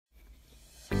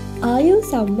Are you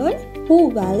someone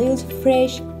who values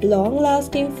fresh,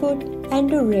 long-lasting food and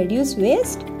to reduce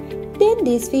waste? Then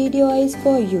this video is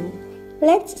for you.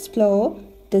 Let's explore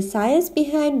the science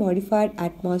behind modified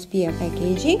atmosphere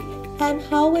packaging and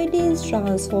how it is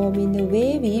transforming the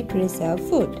way we preserve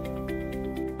food.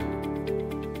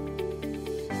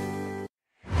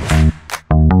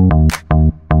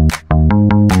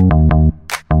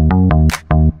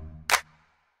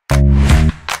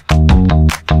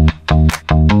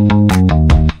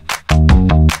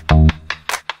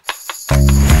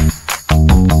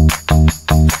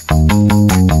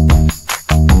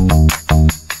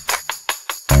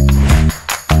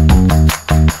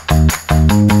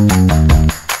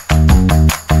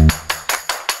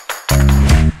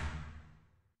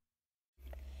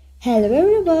 Hello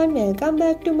everyone, welcome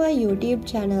back to my YouTube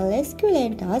channel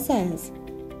Esculenta Science.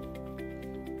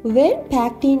 When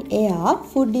packed in air,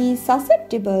 food is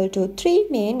susceptible to three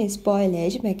main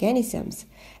spoilage mechanisms: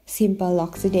 simple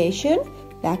oxidation,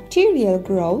 bacterial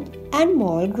growth, and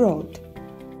mold growth.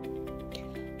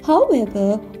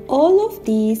 However, all of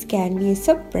these can be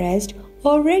suppressed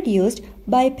or reduced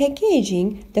by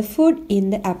packaging the food in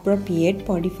the appropriate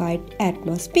modified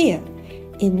atmosphere.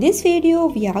 In this video,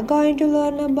 we are going to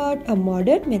learn about a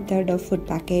modern method of food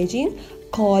packaging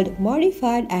called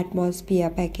Modified Atmosphere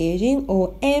Packaging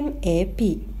or MAP.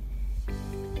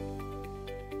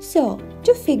 So,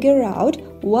 to figure out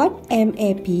what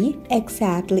MAP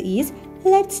exactly is,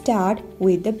 let's start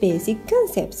with the basic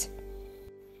concepts.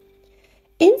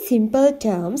 In simple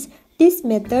terms, this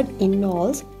method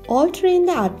involves altering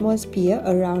the atmosphere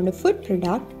around a food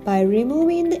product by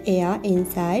removing the air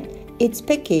inside its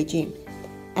packaging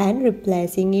and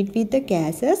replacing it with the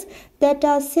gases that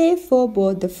are safe for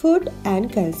both the food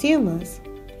and consumers.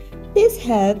 This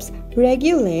helps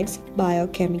regulate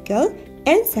biochemical,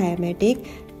 enzymatic,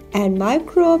 and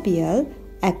microbial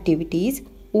activities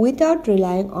without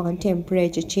relying on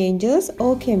temperature changes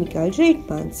or chemical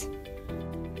treatments.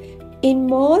 In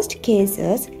most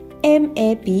cases,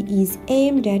 MAP is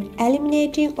aimed at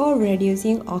eliminating or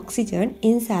reducing oxygen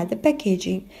inside the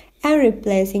packaging and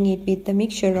replacing it with a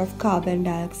mixture of carbon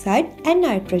dioxide and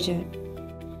nitrogen.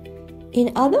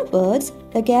 In other words,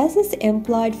 the gases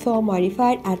employed for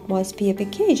modified atmosphere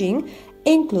packaging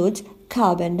includes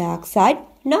carbon dioxide,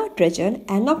 nitrogen,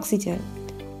 and oxygen.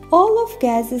 All of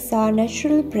gases are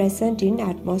naturally present in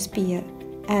atmosphere,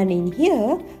 and in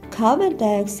here, carbon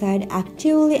dioxide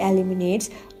actively eliminates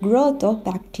growth of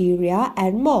bacteria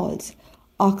and molds.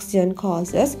 Oxygen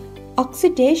causes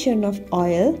oxidation of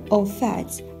oil or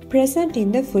fats present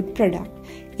in the food product.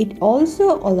 It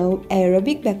also allows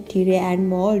aerobic bacteria and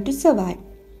mold to survive.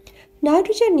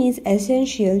 Nitrogen is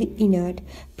essentially inert.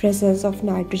 Presence of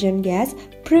nitrogen gas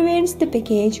prevents the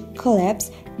package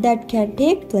collapse that can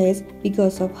take place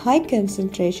because of high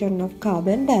concentration of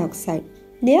carbon dioxide.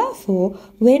 Therefore,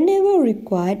 whenever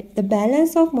required, the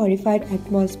balance of modified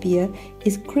atmosphere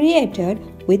is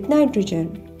created with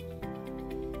nitrogen.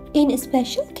 In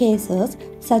special cases,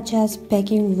 such as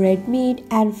packing red meat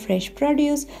and fresh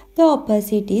produce, the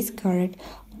opposite is correct.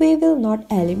 We will not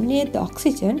eliminate the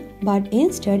oxygen, but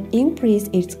instead increase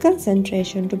its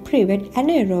concentration to prevent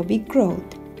anaerobic growth.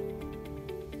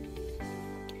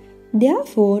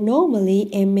 Therefore, normally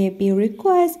MAP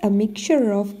requires a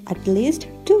mixture of at least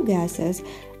two gases,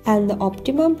 and the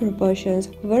optimum proportions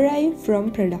vary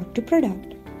from product to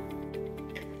product.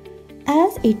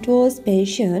 As it was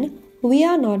mentioned, we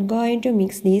are not going to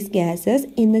mix these gases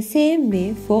in the same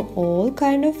way for all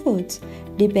kinds of foods.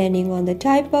 Depending on the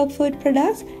type of food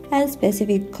products and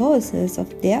specific causes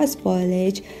of their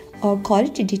spoilage or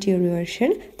quality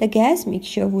deterioration, the gas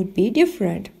mixture would be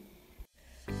different.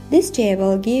 This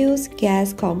table gives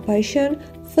gas composition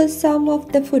for some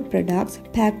of the food products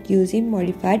packed using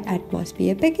modified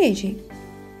atmosphere packaging.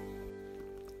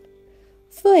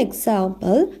 For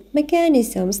example,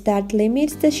 mechanisms that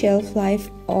limit the shelf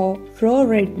life of raw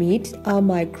red meats are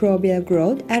microbial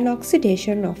growth and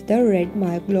oxidation of the red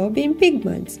myoglobin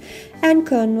pigments and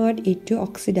convert it to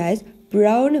oxidized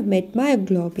brown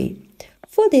methmyoglobin.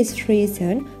 For this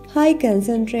reason, high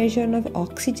concentration of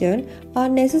oxygen are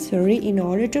necessary in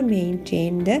order to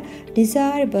maintain the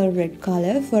desirable red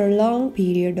color for a long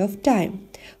period of time.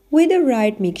 With the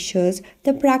right mixtures,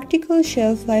 the practical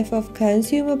shelf life of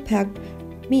consumer packed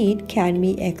meat can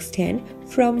be extended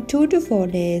from 2 to 4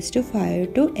 days to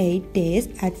 5 to 8 days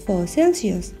at 4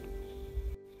 Celsius.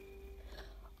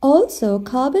 Also,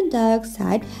 carbon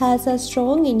dioxide has a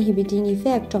strong inhibiting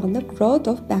effect on the growth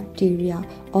of bacteria,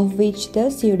 of which the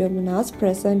Pseudomonas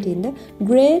present in the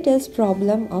greatest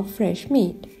problem of fresh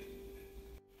meat.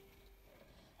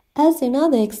 As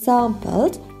another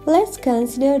example, let's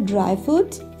consider dry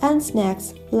foods and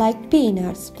snacks like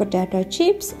peanuts, potato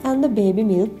chips, and the baby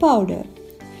milk powder.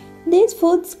 These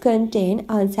foods contain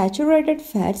unsaturated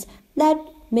fats that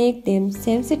make them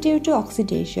sensitive to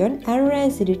oxidation and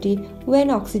acidity when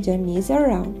oxygen is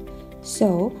around.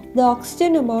 So, the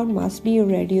oxygen amount must be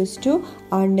reduced to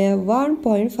under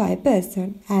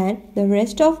 1.5% and the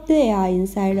rest of the air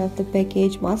inside of the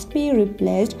package must be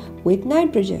replaced with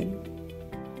nitrogen.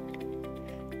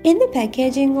 In the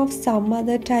packaging of some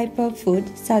other type of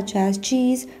food such as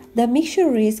cheese, the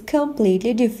mixture is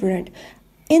completely different.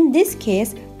 In this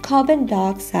case, carbon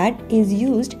dioxide is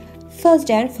used first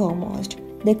and foremost.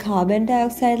 The carbon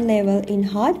dioxide level in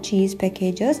hard cheese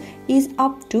packages is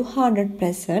up to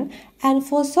 100% and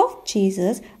for soft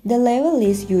cheeses, the level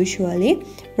is usually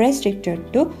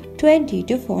restricted to 20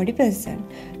 to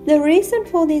 40%. The reason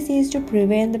for this is to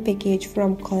prevent the package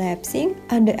from collapsing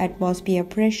under atmosphere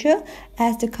pressure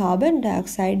as the carbon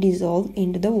dioxide dissolves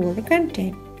into the water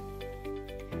content.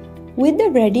 With the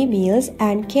ready meals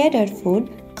and catered food,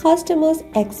 customers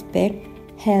expect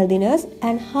healthiness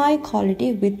and high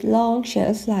quality with long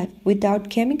shelf life without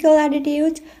chemical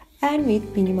additives and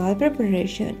with minimal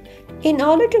preparation. In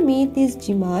order to meet these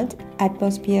demands,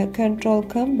 atmosphere control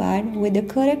combined with the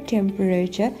correct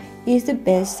temperature is the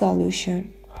best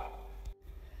solution.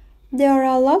 There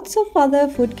are lots of other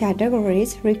food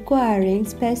categories requiring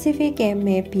specific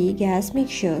MAP gas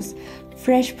mixtures.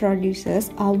 Fresh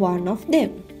producers are one of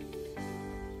them.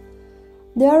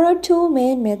 There are two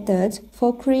main methods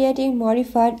for creating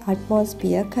modified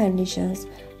atmosphere conditions.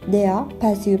 They are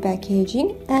passive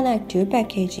packaging and active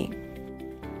packaging.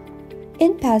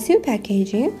 In passive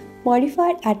packaging,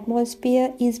 modified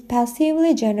atmosphere is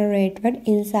passively generated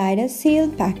inside a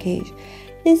sealed package.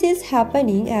 This is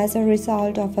happening as a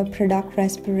result of a product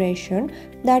respiration,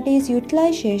 that is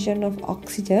utilization of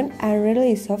oxygen and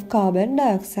release of carbon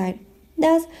dioxide.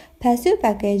 Thus, passive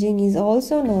packaging is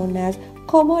also known as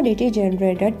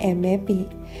commodity-generated MAP.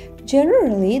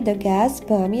 Generally, the gas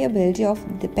permeability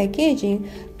of the packaging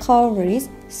cover is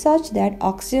such that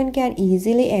oxygen can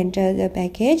easily enter the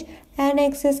package and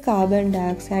excess carbon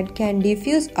dioxide can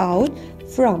diffuse out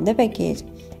from the package.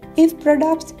 If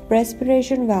product's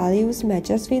respiration values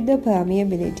matches with the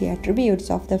permeability attributes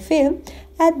of the film,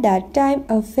 at that time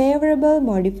a favorable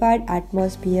modified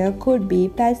atmosphere could be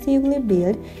passively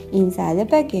built inside the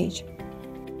package.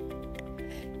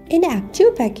 In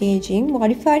active packaging,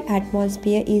 modified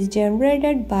atmosphere is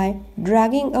generated by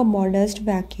dragging a modest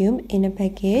vacuum in a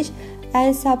package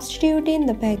and substituting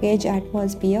the package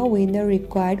atmosphere with the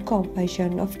required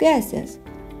combustion of gases.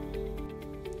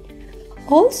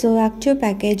 Also, active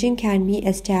packaging can be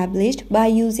established by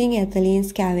using ethylene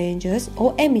scavengers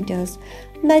or emitters.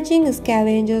 Matching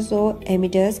scavengers or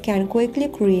emitters can quickly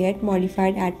create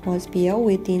modified atmosphere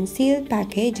within sealed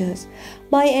packages.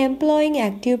 By employing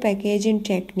active packaging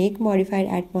technique, modified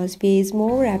atmosphere is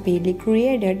more rapidly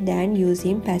created than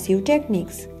using passive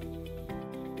techniques.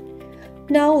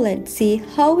 Now let's see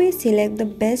how we select the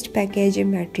best packaging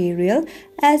material,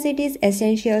 as it is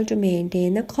essential to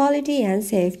maintain the quality and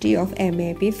safety of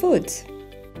MAP foods.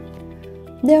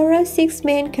 There are 6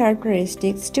 main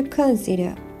characteristics to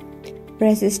consider: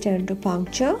 resistant to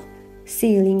puncture,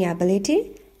 sealing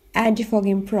ability,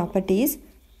 antifogging properties,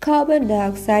 carbon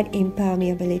dioxide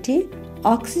impermeability,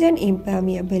 oxygen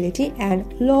impermeability,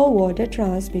 and low water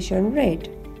transmission rate.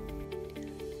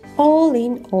 All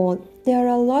in all, there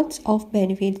are lots of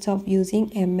benefits of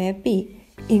using MAP: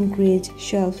 increased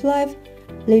shelf life,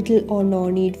 little or no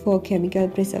need for chemical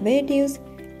preservatives,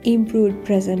 improved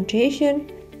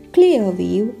presentation, clear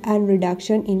view, and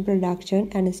reduction in production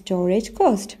and storage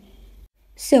cost.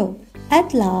 So,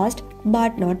 at last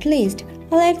but not least,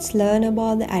 let's learn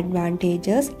about the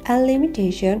advantages and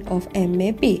limitations of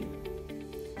MAP.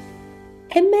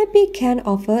 MAP can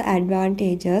offer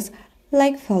advantages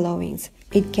like followings.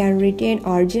 It can retain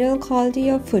original quality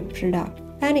of food product,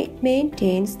 and it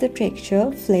maintains the texture,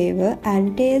 flavor,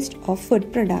 and taste of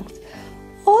food products.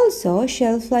 Also,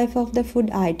 shelf life of the food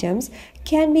items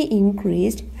can be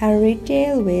increased and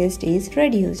retail waste is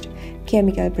reduced.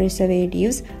 Chemical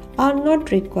preservatives are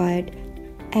not required,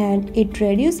 and it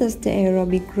reduces the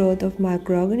aerobic growth of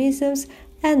microorganisms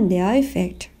and their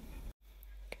effect.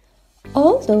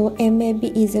 Although MAP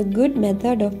is a good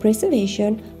method of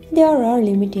preservation, there are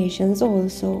limitations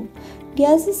also.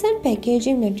 Gases and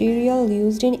packaging material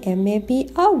used in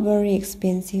MAP are very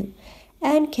expensive,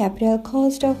 and capital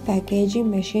cost of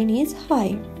packaging machine is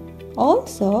high.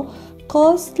 Also,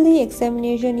 costly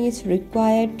examination is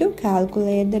required to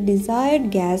calculate the desired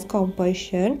gas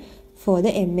composition for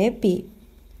the MAP,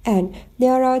 and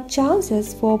there are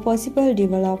chances for possible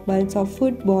developments of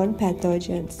foodborne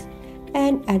pathogens.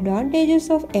 and advantages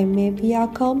of MAP are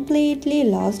completely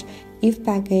lost if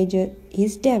packaging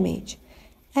is damaged.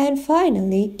 And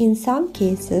finally, in some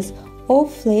cases,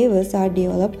 off flavors are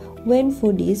developed when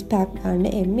food is packed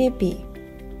under MAP.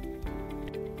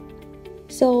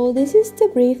 So this is the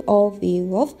brief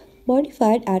overview of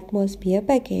modified atmosphere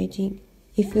packaging.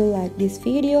 If you like this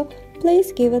video,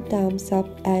 please give a thumbs up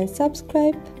and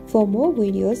subscribe for more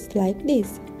videos like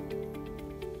this.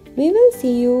 We will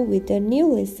see you with a new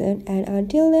lesson, and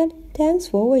until then, thanks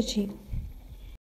for watching.